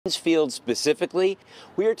Field specifically,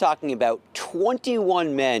 we are talking about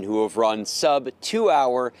 21 men who have run sub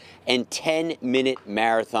 2-hour and 10-minute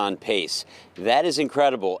marathon pace. That is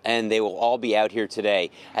incredible, and they will all be out here today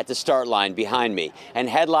at the start line behind me. And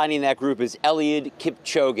headlining that group is Elioud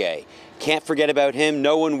Kipchoge. Can't forget about him.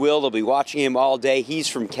 No one will. They'll be watching him all day. He's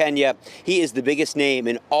from Kenya. He is the biggest name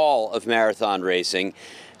in all of marathon racing.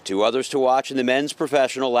 Two others to watch in the men's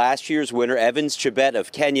professional, last year's winner, Chebet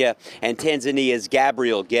of Kenya, and Tanzania's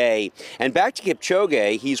Gabriel, Geay. And back to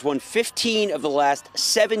Kipchoge, he's won 15 of the last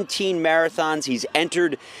 17 marathons he's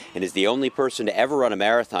entered and is the only person to ever run a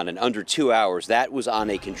marathon in under 2 hours. That was on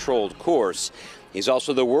a controlled course. He's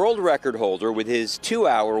also the world record holder with his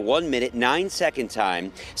 2-hour, 1-minute, 9-second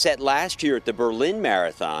time set last year at the Berlin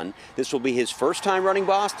Marathon. This will be his first time running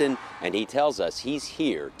Boston, and he tells us he's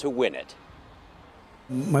here to win it.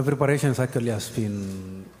 My preparations actually has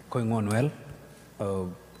been going on well.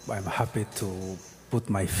 I'm happy to put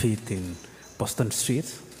my feet in Boston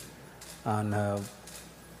streets. And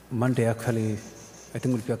Monday actually, I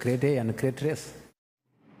think will be a great day and a great race.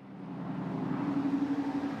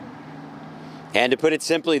 And to put it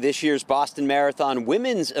simply, this year's Boston Marathon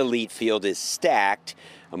women's elite field is stacked.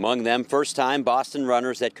 Among them, first-time Boston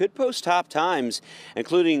runners that could post top times,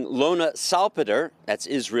 including Lonah Salpeter, that's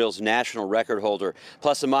Israel's national record holder,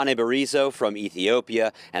 plus Amane Beriso from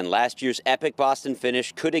Ethiopia. And last year's epic Boston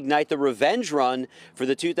finish could ignite the revenge run for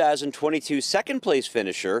the 2022 second-place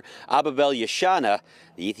finisher, Ababel Yeshaneh.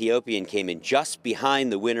 The Ethiopian came in just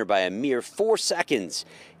behind the winner by a mere 4 seconds.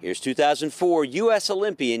 Here's 2004 U.S.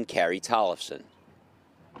 Olympian Carrie Tollefson.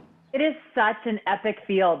 It is such an epic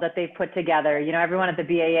field that they've put together. You know, everyone at the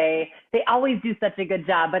BAA, they always do such a good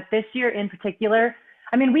job. But this year in particular,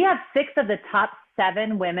 I mean, we have 6 of the top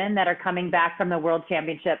 7 women that are coming back from the World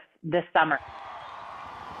Championships this summer.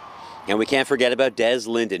 And we can't forget about Des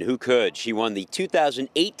Linden. Who could? She won the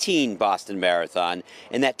 2018 Boston Marathon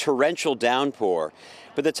in that torrential downpour.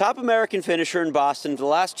 But the top American finisher in Boston for the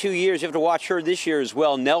last 2 years, you have to watch her this year as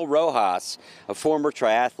well, Nell Rojas, a former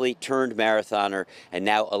triathlete turned marathoner and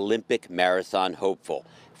now Olympic marathon hopeful.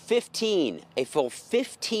 A full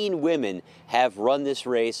 15 women have run this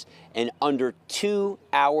race in under 2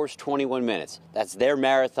 hours, 21 minutes. That's their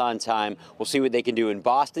marathon time. We'll see what they can do in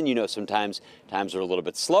Boston. You know, sometimes times are a little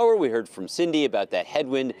bit slower. We heard from Cindy about that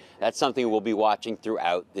headwind. That's something we'll be watching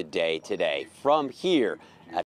throughout the day today. From here